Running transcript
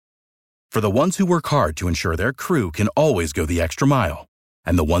For the ones who work hard to ensure their crew can always go the extra mile,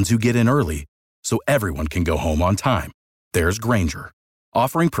 and the ones who get in early so everyone can go home on time, there's Grainger,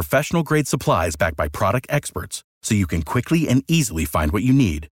 offering professional-grade supplies backed by product experts so you can quickly and easily find what you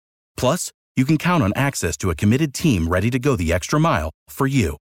need. Plus, you can count on access to a committed team ready to go the extra mile for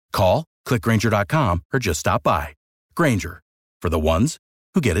you. Call, click Grainger.com, or just stop by. Grainger, for the ones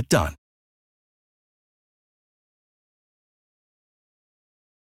who get it done.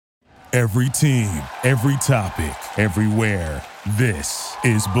 Every team, every topic, everywhere. This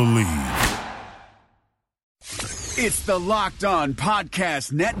is Believe. It's the Locked On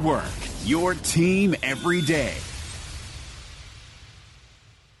Podcast Network, your team every day.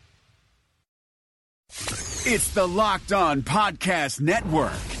 It's the Locked On Podcast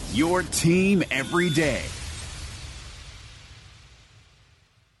Network, your team every day.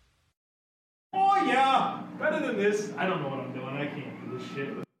 Oh, yeah. Better than this. I don't know what I'm doing. I can't do this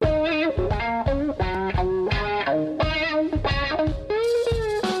shit.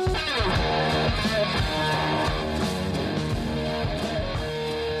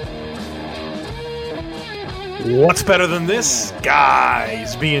 What's better than this?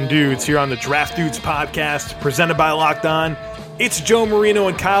 Guys being dudes here on the Draft Dudes podcast presented by Locked On. It's Joe Marino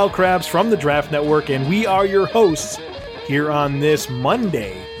and Kyle Krabs from the Draft Network, and we are your hosts here on this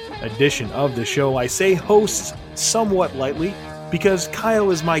Monday edition of the show. I say hosts somewhat lightly because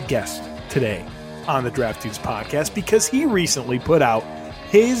Kyle is my guest today on the Draft Dudes podcast because he recently put out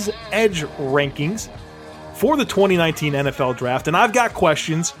his edge rankings for the 2019 NFL Draft, and I've got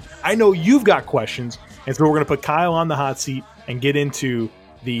questions. I know you've got questions. And so we're going to put Kyle on the hot seat and get into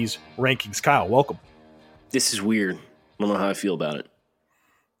these rankings. Kyle, welcome. This is weird. I don't know how I feel about it.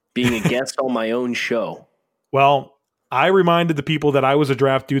 Being a guest on my own show. Well, I reminded the people that I was a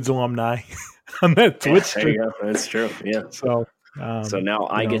Draft Dudes alumni on that Twitch stream. There you go. That's true. Yeah. So now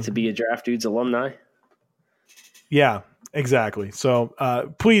I get to be a Draft Dudes alumni? Yeah, exactly. So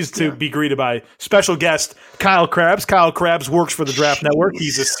pleased to be greeted by special guest Kyle Krabs. Kyle Krabs works for the Draft Network.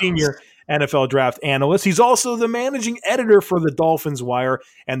 He's a senior NFL draft analyst. He's also the managing editor for the Dolphins Wire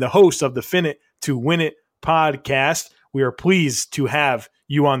and the host of the Fin It to Win It podcast. We are pleased to have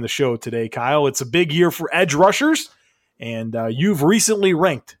you on the show today, Kyle. It's a big year for edge rushers, and you've recently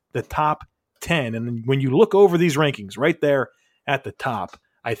ranked the top 10. And when you look over these rankings right there at the top,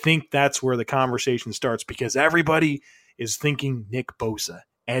 I think that's where the conversation starts because everybody is thinking Nick Bosa,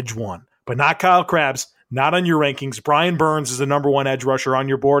 edge one, but not Kyle Krabs. Not on your rankings. Brian Burns is the number one edge rusher on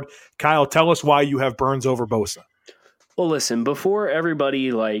your board. Kyle, tell us why you have Burns over Bosa. Well, listen, before everybody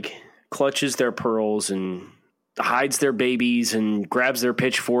clutches their pearls and hides their babies and grabs their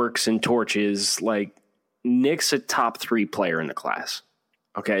pitchforks and torches, Nick's a top 3 player in the class.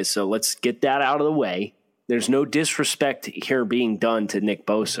 Okay, so let's get that out of the way. There's no disrespect here being done to Nick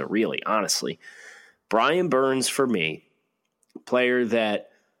Bosa, really, honestly. Brian Burns, for me, player that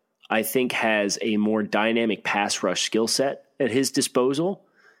I think has a more dynamic pass rush skill set at his disposal.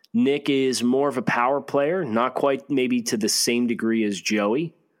 Nick is more of a power player, not quite maybe to the same degree as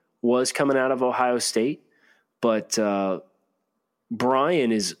Joey was coming out of Ohio State. But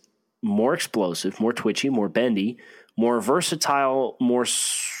Brian is more explosive, more twitchy, more bendy, more versatile, more,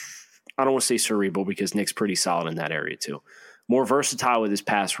 I don't want to say cerebral because Nick's pretty solid in that area too. More versatile with his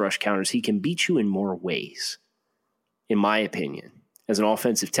pass rush counters. He can beat you in more ways, in my opinion, as an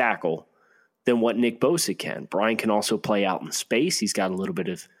offensive tackle than what Nick Bosa can. Brian can also play out in space. He's got a little bit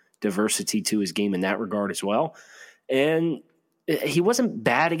of diversity to his game in that regard as well. And he wasn't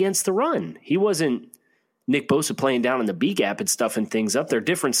bad against the run. He wasn't Nick Bosa playing down in the B gap and stuffing things up. They're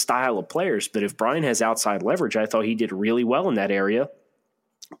different style of players, but if Brian has outside leverage, I thought he did really well in that area,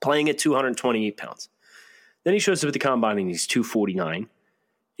 playing at 228 pounds. Then he shows up at the combine and he's 249. And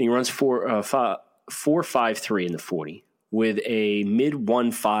he runs 4.53 in the 40. With a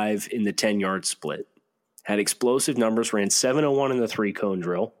mid-1.5 in the 10-yard split. Had explosive numbers, ran 7.01 in the 3-cone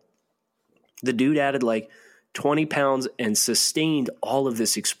drill. The dude added 20 pounds and sustained all of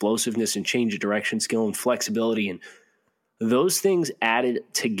this explosiveness and change of direction skill and flexibility. And those things added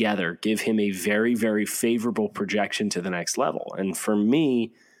together give him a very, very favorable projection to the next level. And for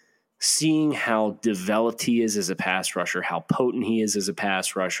me, seeing how developed he is as a pass rusher, how potent he is as a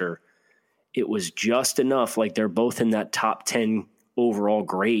pass rusher, it was just enough, they're both in that top 10 overall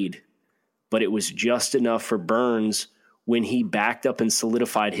grade, but it was just enough for Burns when he backed up and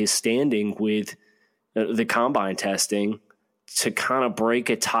solidified his standing with the combine testing to kind of break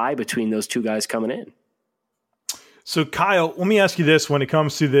a tie between those two guys coming in. So, Kyle, let me ask you this. When it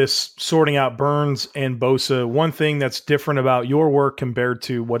comes to this sorting out Burns and Bosa, one thing that's different about your work compared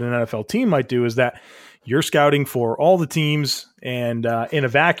to what an NFL team might do is that you're scouting for all the teams and in a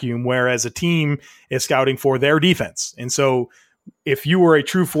vacuum, whereas a team is scouting for their defense. And so if you were a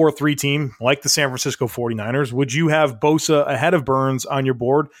true 4-3 team like the San Francisco 49ers, would you have Bosa ahead of Burns on your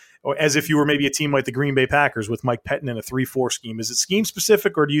board, or as if you were maybe a team like the Green Bay Packers with Mike Pettin in a 3-4 scheme? Is it scheme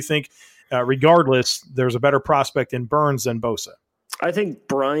specific, or do you think regardless, there's a better prospect in Burns than Bosa? I think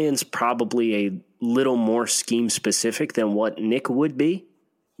Brian's probably a little more scheme specific than what Nick would be.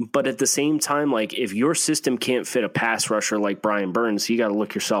 But at the same time, like, if your system can't fit a pass rusher like Brian Burns, you got to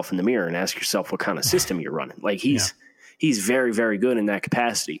look yourself in the mirror and ask yourself what kind of system you're running. Like, he's very, very good in that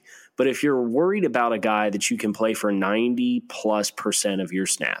capacity. But if you're worried about a guy that you can play for 90+% of your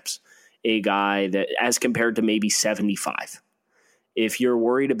snaps, a guy that, as compared to maybe 75, if you're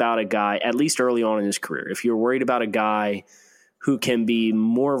worried about a guy, at least early on in his career, if you're worried about a guy who can be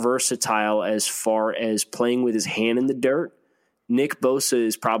more versatile as far as playing with his hand in the dirt, Nick Bosa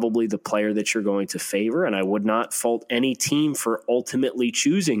is probably the player that you're going to favor, and I would not fault any team for ultimately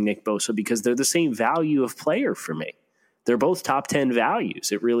choosing Nick Bosa because they're the same value of player for me. They're both top 10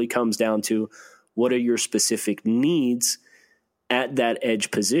 values. It really comes down to what are your specific needs at that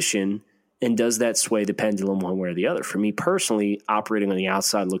edge position, and does that sway the pendulum one way or the other? For me personally, operating on the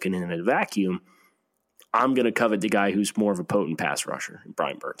outside looking in a vacuum, I'm going to covet the guy who's more of a potent pass rusher,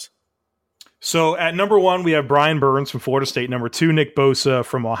 Brian Burns. So at number 1, we have Brian Burns from Florida State. Number 2, Nick Bosa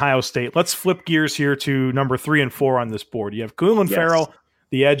from Ohio State. Let's flip gears here to number 3 and 4 on this board. You have Clelin Ferrell,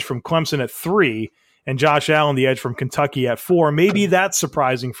 the edge from Clemson, at 3, and Josh Allen, the edge from Kentucky, at 4. Maybe that's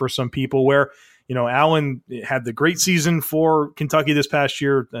surprising for some people where, you know, Allen had the great season for Kentucky this past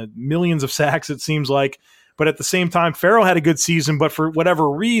year, millions of sacks, it seems like. But at the same time, Ferrell had a good season, but for whatever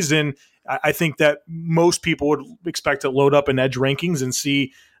reason, I think that most people would expect to load up in edge rankings and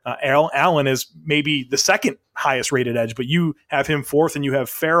see Allen as maybe the second highest rated edge, but you have him 4th and you have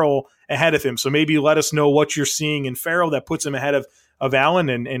Ferrell ahead of him. So maybe let us know what you're seeing in Ferrell that puts him ahead of Allen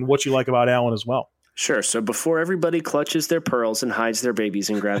and what you like about Allen as well. Sure. So before everybody clutches their pearls and hides their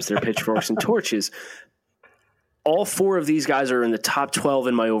babies and grabs their pitchforks and torches, all 4 of these guys are in the top 12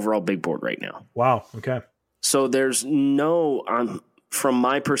 in my overall big board right now. Wow. Okay. So there's no, from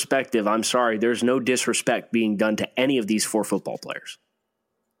my perspective, I'm sorry, there's no disrespect being done to any of these 4 football players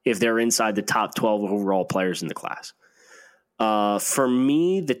if they're inside the top 12 overall players in the class. For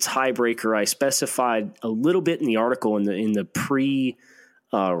me, the tiebreaker, I specified a little bit in the article in the pre-rankings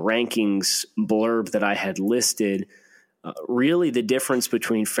blurb that I had listed. Really, the difference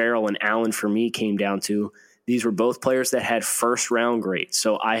between Ferrell and Allen for me came down to these were both players that had first-round grades.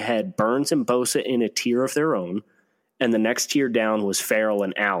 So I had Burns and Bosa in a tier of their own, and the next tier down was Ferrell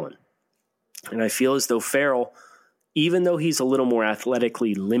and Allen. And I feel as though Ferrell, even though he's a little more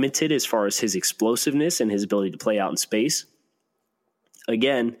athletically limited as far as his explosiveness and his ability to play out in space,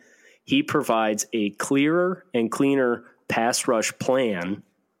 again, he provides a clearer and cleaner pass rush plan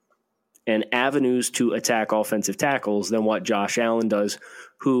and avenues to attack offensive tackles than what Josh Allen does,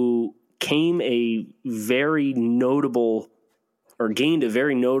 who gained a very notable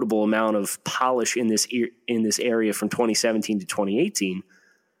amount of polish in this area from 2017 to 2018.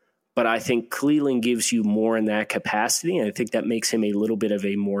 But I think Clelin gives you more in that capacity, and I think that makes him a little bit of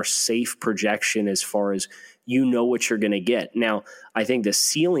a more safe projection as far as you know what you're going to get. Now, I think the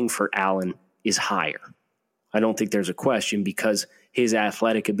ceiling for Allen is higher. I don't think there's a question because his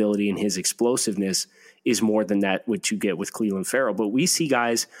athletic ability and his explosiveness is more than that what you get with Clelin Ferrell. But we see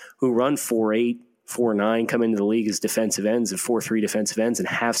guys who run 4.8, 4.9 come into the league as defensive ends and 4.3 defensive ends and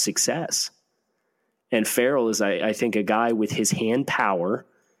have success. And Ferrell is, I think, a guy with his hand power,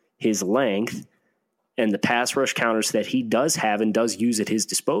 his length, and the pass rush counters that he does have and does use at his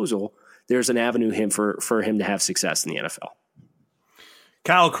disposal. There's an avenue for him to have success in the NFL.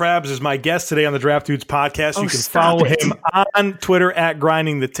 Kyle Krabs is my guest today on the Draft Dudes podcast. You can follow him on Twitter at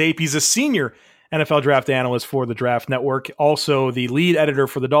Grinding the Tape. He's a senior NFL draft analyst for the Draft Network, also the lead editor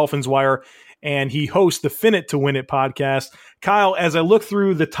for the Dolphins Wire, and he hosts the Fin It to Win It podcast. Kyle, as I look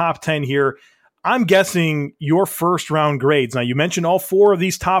through the top 10 here, I'm guessing your first round grades. Now, you mentioned all 4 of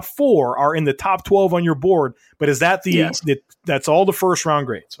these top 4 are in the top 12 on your board, but is that that's all the first round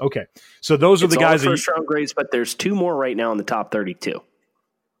grades? Okay. So those are the guys. First round grades, but there's 2 more right now in the top 32.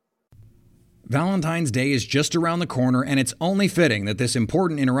 Valentine's Day is just around the corner, and it's only fitting that this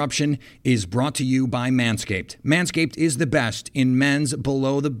important interruption is brought to you by Manscaped. Manscaped is the best in men's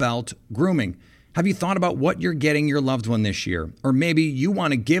below-the-belt grooming. Have you thought about what you're getting your loved one this year? Or maybe you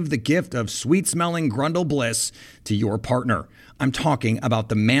want to give the gift of sweet-smelling Grundle Bliss to your partner. I'm talking about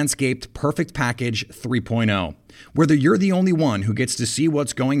the Manscaped Perfect Package 3.0. Whether you're the only one who gets to see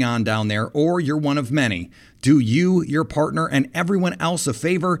what's going on down there or you're one of many, do you, your partner, and everyone else a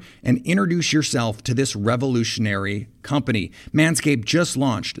favor and introduce yourself to this revolutionary company. Manscaped just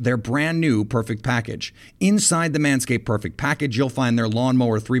launched their brand new Perfect Package. Inside the Manscaped Perfect Package, you'll find their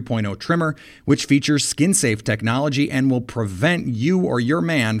Lawnmower 3.0 trimmer, which features skin-safe technology and will prevent you or your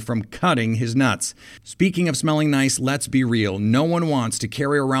man from cutting his nuts. Speaking of smelling nice, let's be real. No one wants to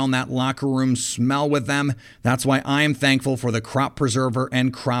carry around that locker room smell with them. That's why I am thankful for the Crop Preserver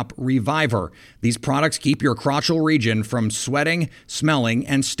and Crop Reviver. These products keep your crotchal region from sweating, smelling,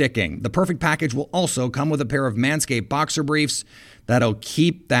 and sticking. The Perfect Package will also come with a pair of Manscaped boxer briefs that'll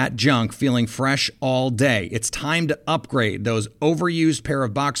keep that junk feeling fresh all day. It's time to upgrade those overused pair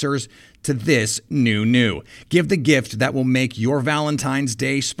of boxers to this new. Give the gift that will make your Valentine's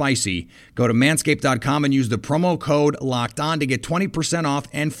Day spicy. Go to manscaped.com and use the promo code LOCKEDON to get 20% off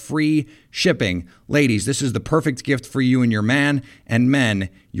and free shipping. Ladies, this is the perfect gift for you and your man. And men,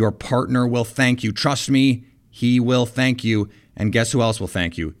 your partner will thank you. Trust me, he will thank you. And guess who else will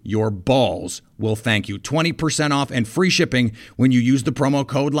thank you? Your balls will thank you. 20% off and free shipping when you use the promo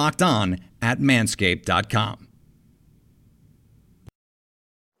code LOCKEDON at manscaped.com.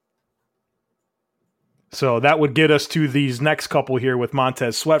 So that would get us to these next couple here with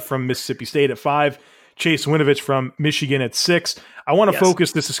Montez Sweat from Mississippi State at 5, Chase Winovich from Michigan at 6. I want to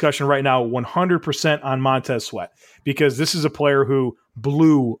focus this discussion right now 100% on Montez Sweat because this is a player who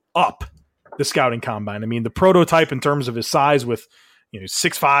blew up the scouting combine. I mean, the prototype in terms of his size with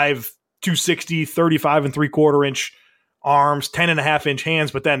 6'5", 260, 35 and 3/4 inch arms, 10.5 inch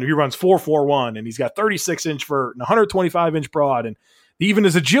hands, but then he runs 4.41 and he's got 36 inch vert and 125 inch broad, and even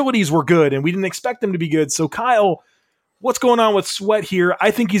his agilities were good, and we didn't expect them to be good. So, Kyle, what's going on with Sweat here?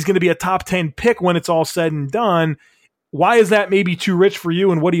 I think he's going to be a top 10 pick when it's all said and done. Why is that maybe too rich for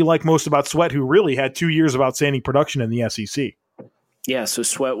you, and what do you like most about Sweat, who really had 2 years of outstanding production in the SEC? Yeah, so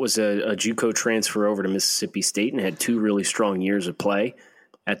Sweat was a JUCO transfer over to Mississippi State and had 2 really strong years of play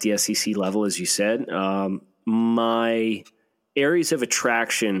at the SEC level, as you said. My areas of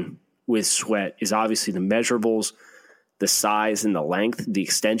attraction with Sweat is obviously the measurables, the size and the length, the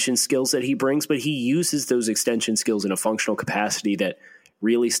extension skills that he brings, but he uses those extension skills in a functional capacity that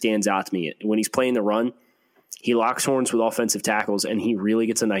really stands out to me. When he's playing the run, he locks horns with offensive tackles, and he really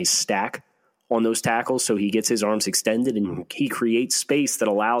gets a nice stack on those tackles, so he gets his arms extended, and he creates space that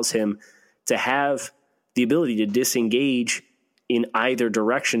allows him to have the ability to disengage in either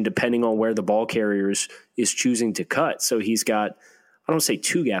direction depending on where the ball carrier is choosing to cut. So he's got, I don't say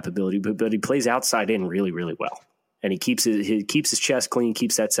two-gap ability, but he plays outside in really, really well. And he keeps his chest clean,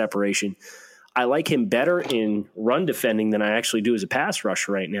 keeps that separation. I like him better in run defending than I actually do as a pass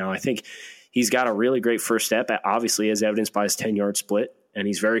rusher right now. I think he's got a really great first step, obviously as evidenced by his 10-yard split, and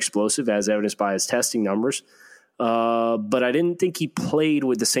he's very explosive as evidenced by his testing numbers. But I didn't think he played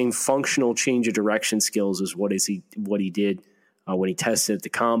with the same functional change of direction skills as what he did when he tested at the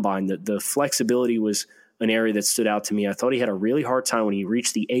combine. The flexibility was an area that stood out to me. I thought he had a really hard time when he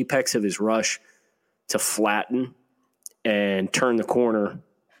reached the apex of his rush to flatten and turn the corner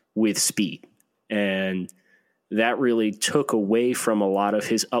with speed. And that really took away from a lot of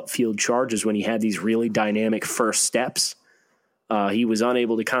his upfield charges when he had these really dynamic first steps. He was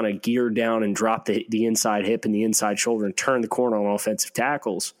unable to kind of gear down and drop the inside hip and the inside shoulder and turn the corner on offensive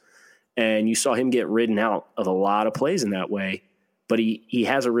tackles. And you saw him get ridden out of a lot of plays in that way. But he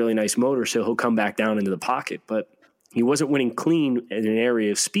has a really nice motor, so he'll come back down into the pocket. But he wasn't winning clean in an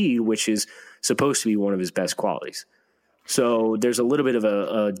area of speed, which is supposed to be one of his best qualities. So there's a little bit of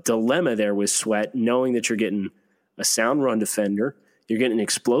a dilemma there with Sweat, knowing that you're getting a sound run defender, you're getting an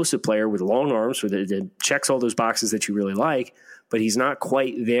explosive player with long arms that checks all those boxes that you really like, but he's not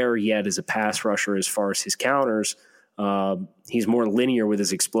quite there yet as a pass rusher as far as his counters. He's more linear with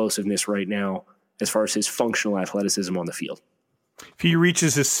his explosiveness right now as far as his functional athleticism on the field. If he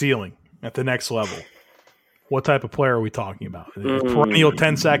reaches his ceiling at the next level, what type of player are we talking about? A perennial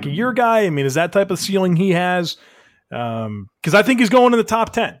 10-sack-a-year guy? I mean, is that type of ceiling he has? Because I think he's going in the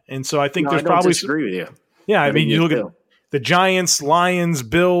top 10. And so I think there's probably – I disagree with you. Yeah, I mean, you look at the Giants, Lions,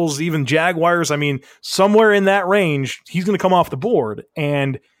 Bills, even Jaguars. I mean, somewhere in that range, he's going to come off the board.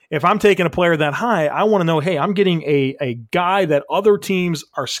 And if I'm taking a player that high, I want to know, hey, I'm getting a guy that other teams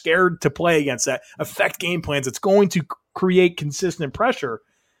are scared to play against, that affect game plans. It's going to create consistent pressure.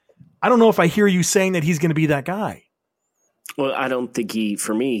 I don't know if I hear you saying that he's going to be that guy. Well, I don't think he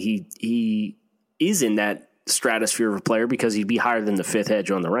is in that stratosphere of a player because he'd be higher than the fifth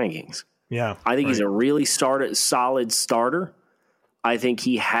edge on the rankings. Yeah, I think he's a really solid starter. I think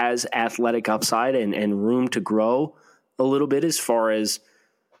he has athletic upside and room to grow a little bit as far as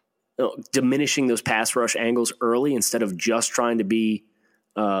diminishing those pass rush angles early instead of just trying to be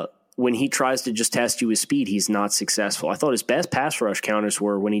when he tries to just test you with speed, he's not successful. I thought his best pass rush counters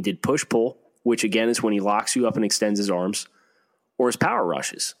were when he did push-pull, which again is when he locks you up and extends his arms, or his power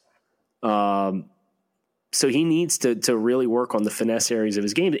rushes. So he needs to really work on the finesse areas of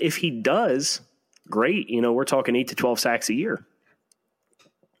his game. If he does, great. We're talking 8 to 12 sacks a year.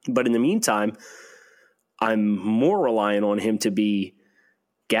 But in the meantime, I'm more reliant on him to be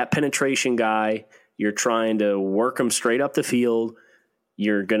gap penetration guy. You're trying to work him straight up the field.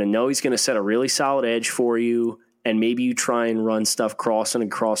 You're going to know he's going to set a really solid edge for you, and maybe you try and run stuff crossing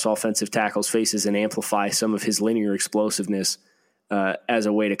and across offensive tackles' faces and amplify some of his linear explosiveness as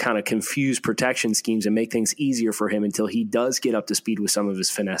a way to kind of confuse protection schemes and make things easier for him until he does get up to speed with some of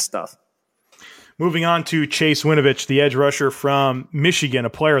his finesse stuff. Moving on to Chase Winovich, the edge rusher from Michigan, a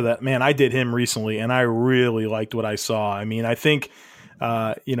player that, man, I did him recently, and I really liked what I saw. I mean, I think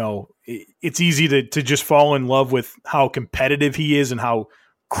it's easy to just fall in love with how competitive he is and how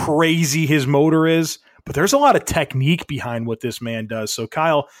crazy his motor is, but there's a lot of technique behind what this man does. So,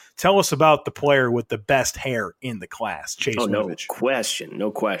 Kyle, tell us about the player with the best hair in the class, Chase Winovich.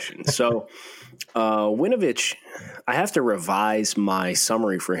 No question. So, Winovich, I have to revise my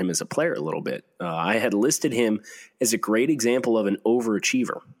summary for him as a player a little bit. I had listed him as a great example of an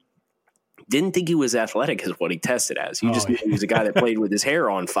overachiever. Didn't think he was athletic as what he tested as. You just knew he was a guy that played with his hair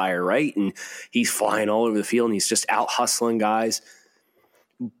on fire, right? And he's flying all over the field, and he's just out hustling guys.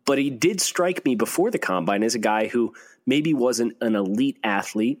 But he did strike me before the combine as a guy who maybe wasn't an elite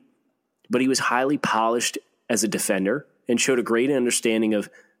athlete, but he was highly polished as a defender and showed a great understanding of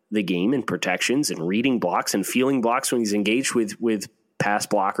the game and protections and reading blocks and feeling blocks when he's engaged with pass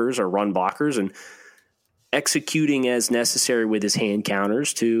blockers or run blockers, and executing as necessary with his hand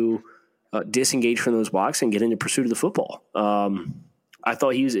counters to disengage from those blocks and get into pursuit of the football. I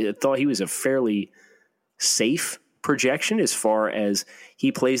thought he was a fairly safe projection as far as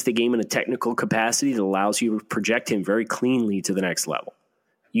he plays the game in a technical capacity that allows you to project him very cleanly to the next level.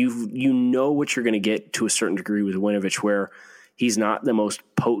 You know what you're going to get to a certain degree with Winovich, where he's not the most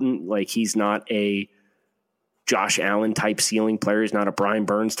potent, like he's not a Josh Allen type ceiling player. He's not a Brian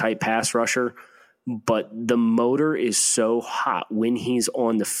Burns type pass rusher, but the motor is so hot when he's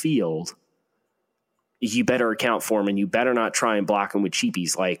on the field. You better account for him, and you better not try and block him with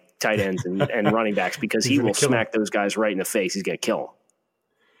cheapies like tight ends and running backs, because he will smack those guys right in the face. He's going to kill them.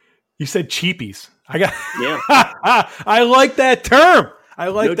 You said cheapies. I like that term. I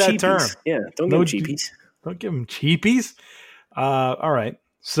like that term. Yeah, don't give him cheapies. Don't give him cheapies. All right.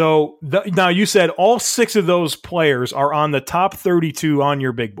 So now you said all 6 of those players are on the top 32 on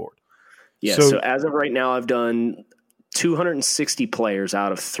your big board. Yeah. So as of right now, I've done 260 players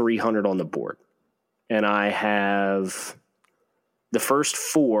out of 300 on the board. And I have the first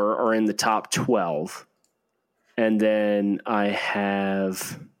 4 are in the top 12. And then I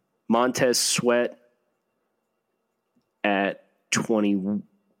have Montez Sweat at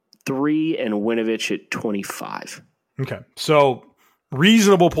 23 and Winovich at 25. Okay. So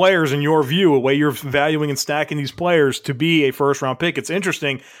reasonable players in your view, the way you're valuing and stacking these players to be a first-round pick. It's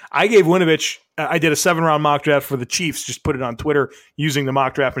interesting. I gave Winovich – I did a 7-round mock draft for the Chiefs, just put it on Twitter using the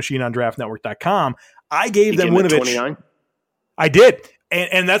mock draft machine on draftnetwork.com. I gave them Winovich. 29? I did.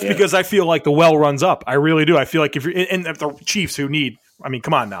 And that's because I feel like the well runs up. I really do. I feel like if the Chiefs who need – I mean,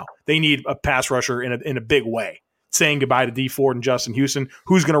 come on now. They need a pass rusher in a big way. Saying goodbye to Dee Ford and Justin Houston.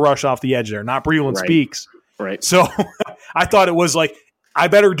 Who's going to rush off the edge there? Not Breeland Speaks. Right. So I thought it was like, I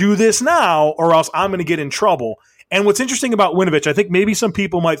better do this now or else I'm going to get in trouble. And what's interesting about Winovich, I think maybe some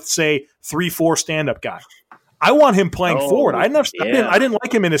people might say 3-4 stand-up guy. I want him playing forward. I didn't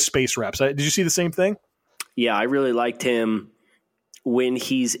like him in his space reps. Did you see the same thing? Yeah, I really liked him when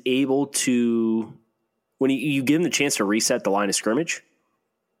he's able to – when you give him the chance to reset the line of scrimmage.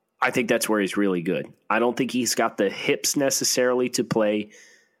 I think that's where he's really good. I don't think he's got the hips necessarily to play –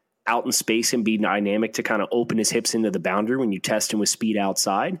 out in space and be dynamic to kind of open his hips into the boundary when you test him with speed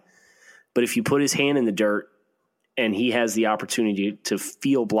outside. But if you put his hand in the dirt and he has the opportunity to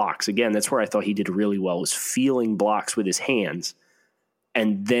feel blocks, again, that's where I thought he did really well, was feeling blocks with his hands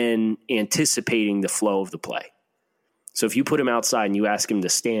and then anticipating the flow of the play. So if you put him outside and you ask him to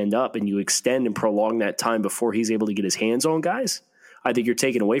stand up and you extend and prolong that time before he's able to get his hands on guys, I think you're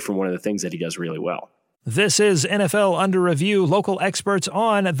taking away from one of the things that he does really well. This is NFL Under Review, local experts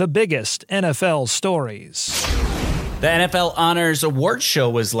on the biggest NFL stories. The NFL Honors Award Show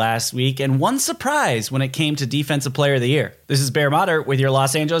was last week, and one surprise when it came to Defensive Player of the Year. This is Bear Motter with your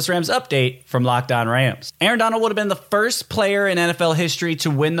Los Angeles Rams update from Locked On Rams. Aaron Donald would have been the first player in NFL history to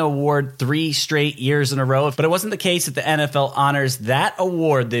win the award 3 straight years in a row, but it wasn't the case at the NFL Honors. That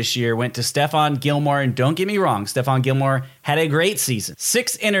award this year went to Stephon Gilmore, and don't get me wrong, Stephon Gilmore had a great season.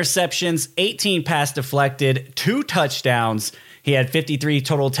 6 interceptions, 18 pass deflected, 2 touchdowns. He had 53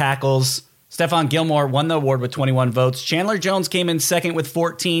 total tackles. Stephon Gilmore won the award with 21 votes. Chandler Jones came in second with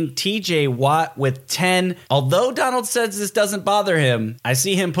 14. TJ Watt with 10. Although Donald says this doesn't bother him, I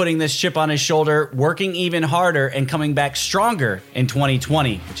see him putting this chip on his shoulder, working even harder, and coming back stronger in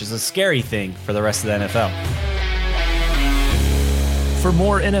 2020, which is a scary thing for the rest of the NFL. For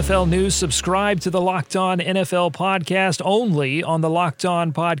more NFL news, subscribe to the Locked On NFL podcast only on the Locked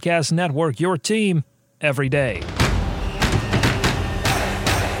On Podcast Network, your team every day.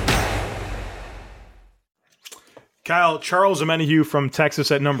 Kyle, Charles Omenihu from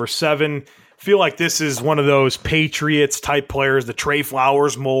Texas at number 7. Feel like this is one of those Patriots-type players, the Trey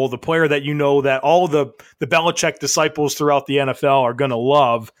Flowers mold, the player that you know that all the Belichick disciples throughout the NFL are going to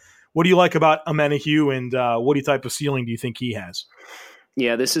love. What do you like about Omenihu, and what type of ceiling do you think he has?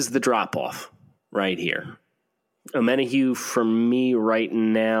 Yeah, this is the drop-off right here. Omenihu, for me right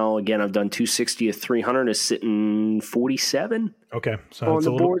now, again, I've done 260 to 300, is sitting 47 okay, so on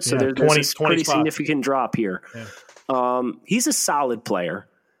the board. So there's a pretty significant drop here. Yeah. He's a solid player.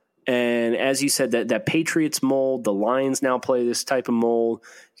 And as you said, that Patriots mold, the Lions now play this type of mold.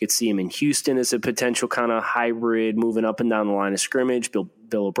 You could see him in Houston as a potential kind of hybrid, moving up and down the line of scrimmage. Bill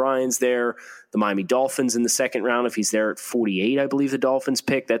O'Brien's there. The Miami Dolphins in the second round, if he's there at 48, I believe the Dolphins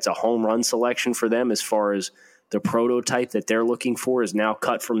pick. That's a home run selection for them as far as the prototype that they're looking for is now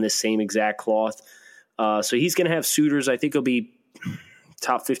cut from this same exact cloth. So he's going to have suitors. I think he'll be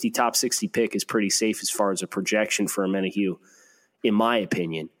top 50, top 60 pick is pretty safe as far as a projection for Omenihu, in my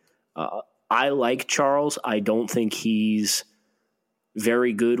opinion. I like Charles. I don't think he's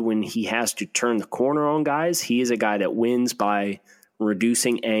very good when he has to turn the corner on guys. He is a guy that wins by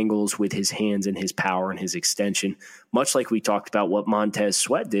reducing angles with his hands and his power and his extension, much like we talked about what Montez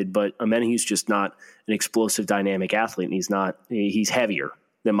Sweat did, but Omenihu's just not an explosive, dynamic athlete, and he's heavier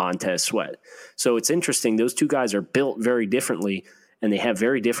than Montez Sweat. So it's interesting. Those two guys are built very differently, and they have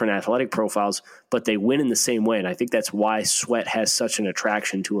very different athletic profiles, but they win in the same way. And I think that's why Sweat has such an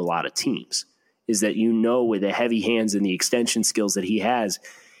attraction to a lot of teams, is that with the heavy hands and the extension skills that he has,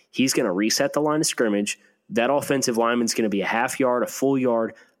 he's going to reset the line of scrimmage. That offensive lineman's going to be a half yard, a full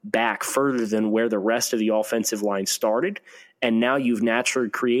yard back further than where the rest of the offensive line started. And now you've naturally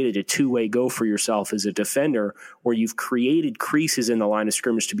created a two-way go for yourself as a defender, where you've created creases in the line of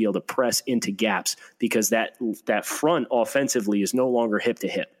scrimmage to be able to press into gaps, because that front offensively is no longer hip to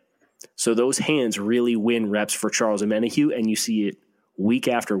hip. So those hands really win reps for Charles Omenihu, and you see it week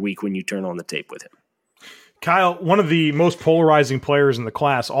after week when you turn on the tape with him. Kyle, one of the most polarizing players in the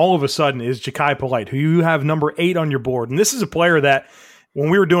class all of a sudden is Jachai Polite, who you have number 8 on your board. And this is a player that when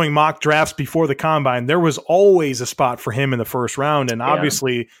we were doing mock drafts before the Combine, there was always a spot for him in the first round. And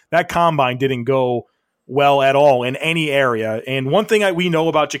obviously that Combine didn't go well at all in any area. And one thing we know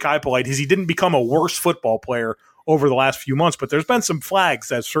about Jachai Polite is he didn't become a worse football player over the last few months, but there's been some flags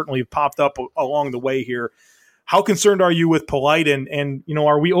that certainly popped up along the way here. How concerned are you with Polite? And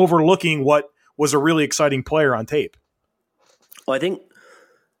are we overlooking what was a really exciting player on tape? Well, I think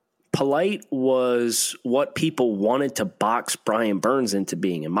Polite was what people wanted to box Brian Burns into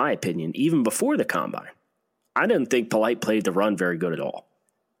being, in my opinion, even before the Combine. I didn't think Polite played the run very good at all.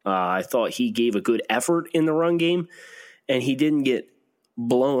 I thought he gave a good effort in the run game, and he didn't get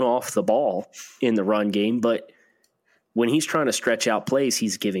blown off the ball in the run game. But when he's trying to stretch out plays,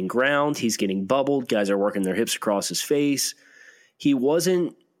 he's giving ground, he's getting bubbled, guys are working their hips across his face. He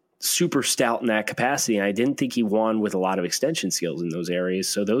wasn't super stout in that capacity, and I didn't think he won with a lot of extension skills in those areas.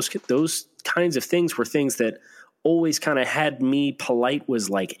 So those kinds of things were things that always kind of had me. Polite was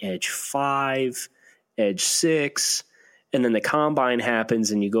like edge 5, edge 6, and then the Combine happens,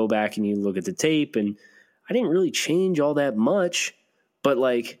 and you go back and you look at the tape, and I didn't really change all that much, but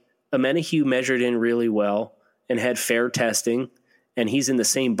like Omenihu measured in really well and had fair testing, and he's in the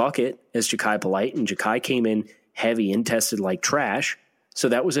same bucket as Jachai Polite, and Jachai came in heavy and tested like trash. So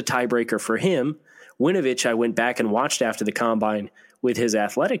that was a tiebreaker for him. Winovich, I went back and watched after the Combine with his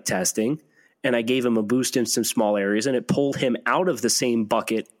athletic testing, and I gave him a boost in some small areas, and it pulled him out of the same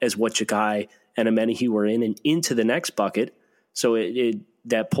bucket as what Jachai and Omenihu were in and into the next bucket. So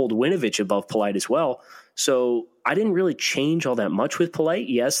that pulled Winovich above Polite as well. So I didn't really change all that much with Polite.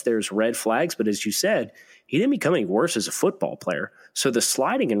 Yes, there's red flags, but as you said, he didn't become any worse as a football player. So the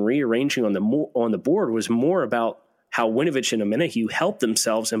sliding and rearranging on the board was more about how Winovich and Omenihu helped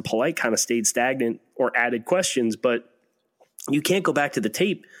themselves and Polite kind of stayed stagnant or added questions. But you can't go back to the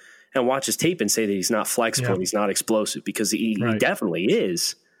tape and watch his tape and say that he's not flexible and he's not explosive, because he definitely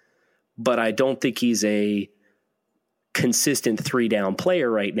is. But I don't think he's a consistent 3-down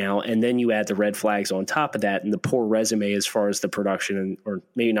player right now. And then you add the red flags on top of that and the poor resume as far as the production, or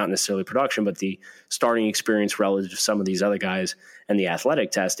maybe not necessarily production, but the starting experience relative to some of these other guys and the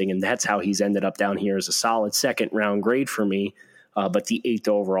athletic testing. And that's how he's ended up down here as a solid 2nd-round grade for me. But the 8th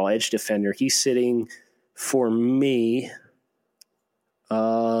overall edge defender, he's sitting for me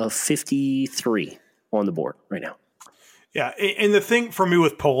 53 on the board right now. Yeah. And the thing for me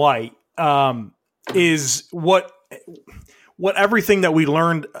with Polite is what everything that we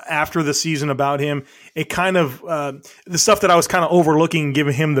learned after the season about him, it kind of the stuff that I was kind of overlooking,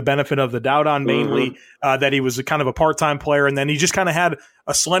 giving him the benefit of the doubt on, mainly that he was a kind of a part-time player, and then he just kind of had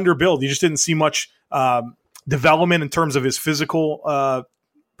a slender build. You just didn't see much development in terms of his physical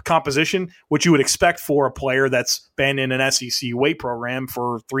composition, which you would expect for a player that's been in an SEC weight program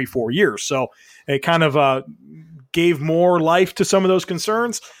for 3-4 years. So it kind of gave more life to some of those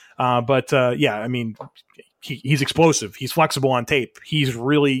concerns. But I mean, he's explosive. He's flexible on tape. He's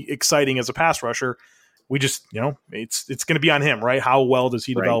really exciting as a pass rusher. We just, it's going to be on him, right? How well does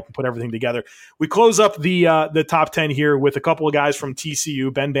he develop and put everything together? We close up the top 10 here with a couple of guys from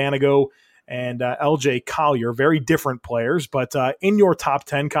TCU, Ben Banogu and LJ Collier, very different players. But in your top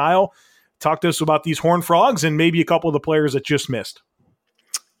 10, Kyle, talk to us about these Horned Frogs and maybe a couple of the players that just missed.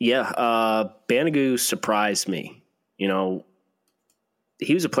 Yeah, Banogu surprised me.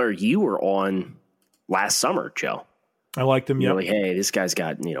 He was a player you were on last summer, Joe. I liked him. Yeah. Like, hey, this guy's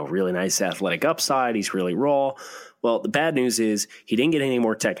got, really nice athletic upside. He's really raw. Well, the bad news is he didn't get any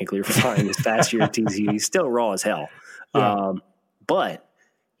more technically refined this past year at TCU. He's still raw as hell. Yeah. But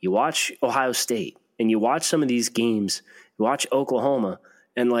you watch Ohio State and you watch some of these games, you watch Oklahoma,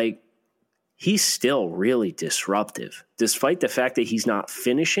 and he's still really disruptive. Despite the fact that he's not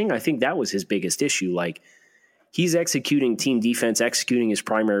finishing, I think that was his biggest issue. He's executing team defense, executing his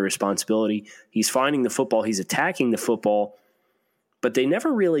primary responsibility. He's finding the football. He's attacking the football. But they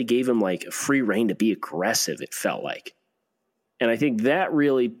never really gave him free reign to be aggressive, it felt like. And I think that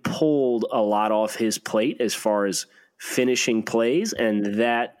really pulled a lot off his plate as far as finishing plays. And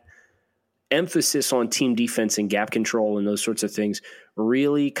that emphasis on team defense and gap control and those sorts of things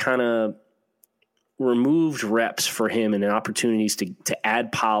really kind of removed reps for him and opportunities to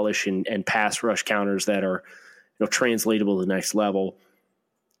add polish and pass rush counters that are translatable to the next level.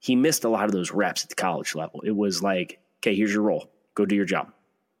 He missed a lot of those reps at the college level. It was okay, here's your role. Go do your job.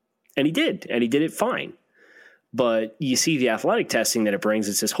 And he did. And he did it fine. But you see the athletic testing that it brings,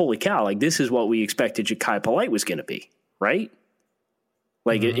 it says, holy cow, this is what we expected Ja'Kai Polite was going to be, right?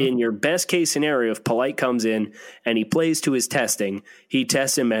 In your best case scenario, if Polite comes in and he plays to his testing, he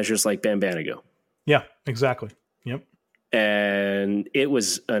tests and measures like Ben Banogu. Yeah, exactly. Yep. And it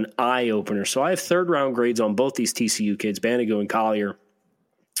was an eye-opener. So I have 3rd-round grades on both these TCU kids, Banogu and Collier.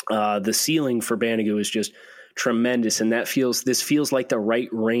 The ceiling for Banogu is just tremendous, and this feels like the right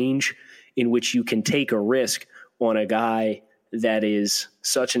range in which you can take a risk on a guy that is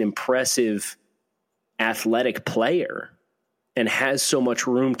such an impressive athletic player and has so much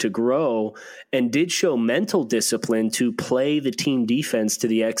room to grow and did show mental discipline to play the team defense to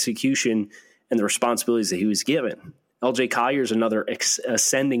the execution and the responsibilities that he was given. LJ Collier is another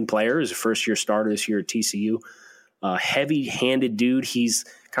ascending player. He's a first-year starter this year at TCU. Heavy-handed dude. He's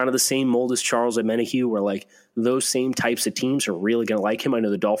kind of the same mold as Charles Omenihu, where those same types of teams are really going to like him. I know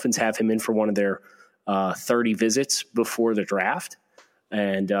the Dolphins have him in for one of their 30 visits before the draft,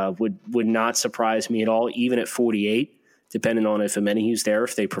 and would not surprise me at all, even at 48, depending on if Omenihu's there,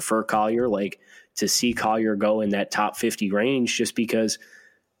 if they prefer Collier, to see Collier go in that top 50 range, just because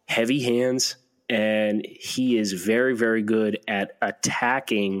heavy hands. And he is very, very good at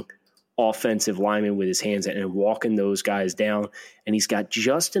attacking offensive linemen with his hands and walking those guys down. And he's got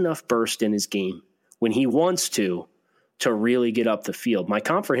just enough burst in his game when he wants to really get up the field. My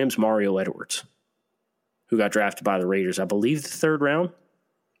comp for him is Mario Edwards, who got drafted by the Raiders, I believe, the 3rd round.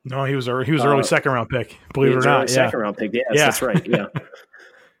 No, he was early 2nd-round pick, believe it or not. Second-round pick, yes, yeah. That's right, yeah.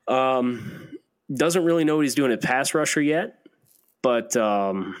 Doesn't really know what he's doing at pass rusher yet, but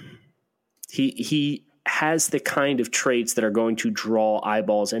He has the kind of traits that are going to draw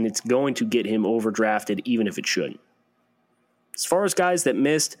eyeballs, and it's going to get him overdrafted, even if it shouldn't. As far as guys that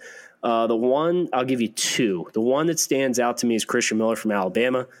missed, I'll give you 2. The one that stands out to me is Christian Miller from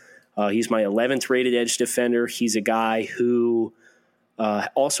Alabama. He's my 11th rated edge defender. He's a guy who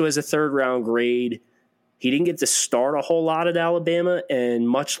also has a 3rd-round grade. He didn't get to start a whole lot at Alabama, and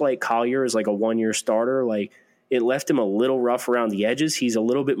much like Collier is a 1-year starter, it left him a little rough around the edges. He's a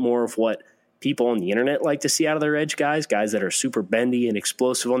little bit more of what people on the internet like to see out of their edge guys that are super bendy and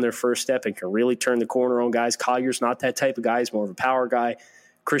explosive on their first step and can really turn the corner on guys. Collier's not that type of guy. He's more of a power guy.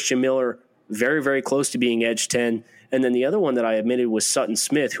 Christian Miller, very, very close to being edge 10. And then the other one that I admitted was Sutton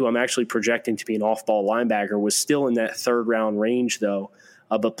Smith, who I'm actually projecting to be an off-ball linebacker, was still in that third-round range, though,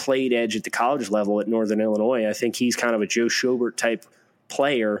 but played edge at the college level at Northern Illinois. I think he's kind of a Joe Schobert-type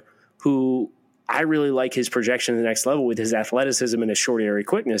player who I really like his projection to the next level with his athleticism and his short area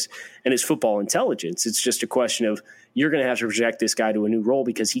quickness and his football intelligence. It's just a question of you're going to have to project this guy to a new role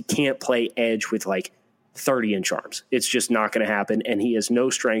because he can't play edge with like 30-inch arms. It's just not going to happen, and he has no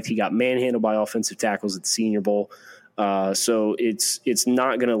strength. He got manhandled by offensive tackles at the Senior Bowl. So it's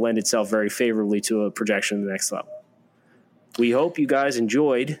not going to lend itself very favorably to a projection to the next level. We hope you guys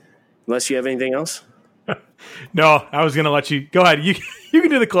enjoyed, unless you have anything else. No, I was going to let you go ahead. You can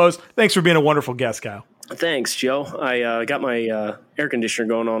do the close. Thanks for being a wonderful guest, Kyle. Thanks, Joe. I got my air conditioner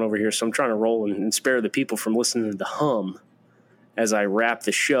going on over here, so I'm trying to roll and spare the people from listening to the hum as I wrap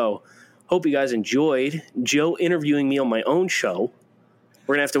the show. Hope you guys enjoyed Joe interviewing me on my own show.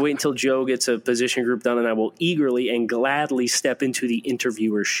 We're going to have to wait until Joe gets a position group done, and I will eagerly and gladly step into the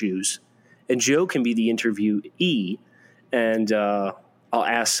interviewer's shoes. And Joe can be the interviewee, and I'll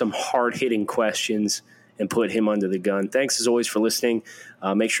ask some hard-hitting questions and put him under the gun. Thanks, as always, for listening.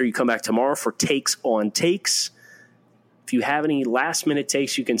 Make sure you come back tomorrow for Takes on Takes. If you have any last-minute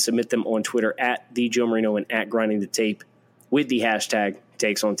takes, you can submit them on Twitter at @TheJoeMarino and at Grinding the Tape with the hashtag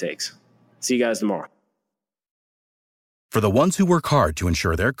Takes on Takes. See you guys tomorrow. For the ones who work hard to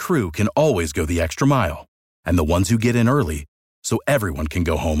ensure their crew can always go the extra mile, and the ones who get in early so everyone can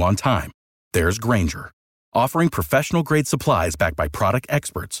go home on time, there's Grainger, offering professional-grade supplies backed by product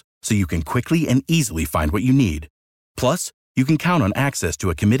experts so you can quickly and easily find what you need. Plus, you can count on access to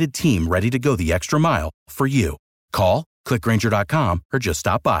a committed team ready to go the extra mile for you. Call, click Grainger.com, or just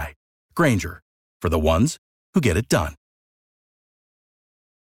stop by. Grainger, for the ones who get it done.